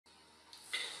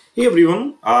Hey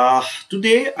everyone,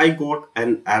 today I got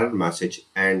an error message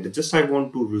and just I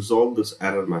want to resolve this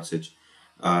error message.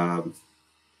 Um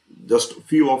just a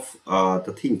few of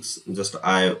the things just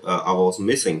I was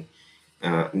missing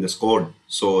in this code.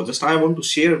 So just I want to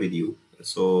share with you.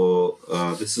 So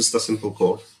this is the simple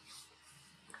code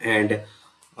and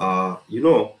you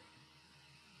know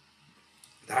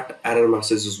that error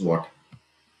message is what?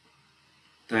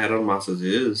 The error message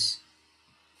is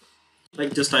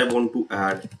like just I want to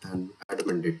add an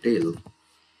admin detail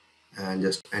and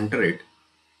just enter it.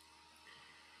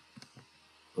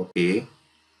 Okay.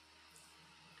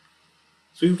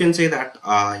 So you can say that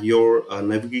your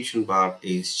navigation bar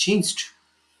is changed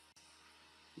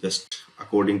just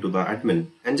according to the admin.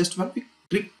 And just when we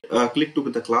click to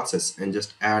the classes and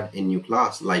just add a new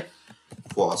class like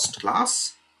first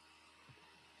class.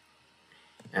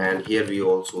 And here we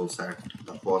also set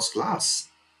the first class.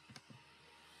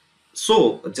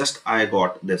 So just I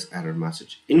got this error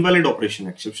message. Invalid operation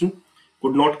exception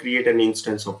could not create an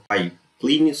instance of type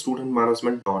clean student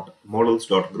management dot models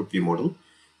dot group view model.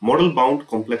 Model bound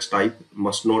complex type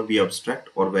must not be abstract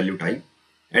or value type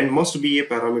and must be a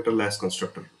parameterless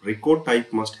constructor. Record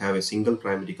type must have a single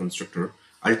primary constructor.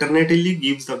 Alternatively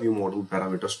gives the view model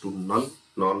parameters to null,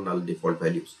 non-null default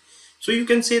values. So you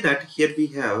can say that here we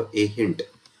have a hint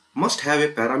must have a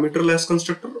parameterless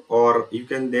constructor, or you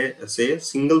can say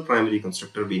single primary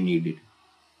constructor we needed.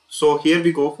 So here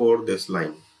we go for this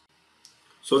line.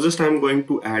 So just I'm going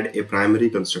to add a primary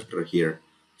constructor here.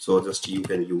 So just you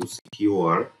can use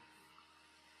qr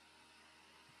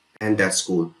and that's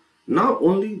cool. Now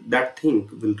only that thing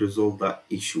will resolve the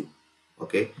issue.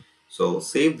 Okay, so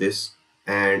save this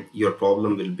and your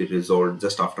problem will be resolved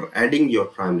just after adding your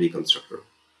primary constructor.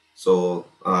 So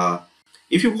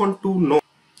if you want to know,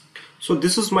 so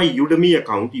this is my Udemy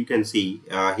account. You can see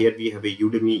here we have a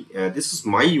Udemy. This is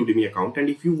my Udemy account. And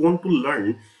if you want to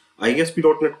learn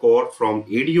ASP.NET Core from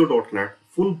ADO.NET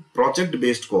full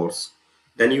project-based course,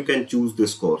 then you can choose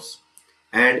this course.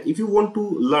 And if you want to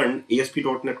learn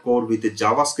ASP.NET Core with the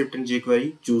JavaScript and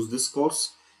jQuery, choose this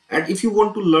course. And if you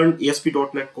want to learn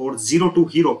ASP.NET Core 0 to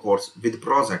Hero course with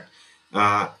project,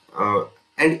 uh, uh,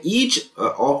 and each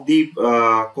of the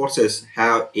courses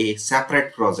have a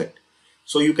separate project.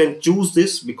 So you can choose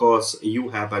this because you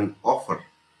have an offer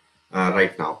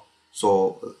right now.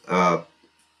 So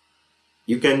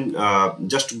you can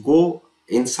just go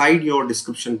inside your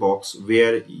description box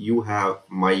where you have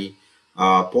my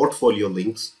portfolio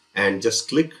links and just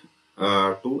click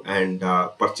to and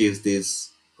purchase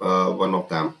this one of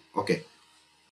them. Okay.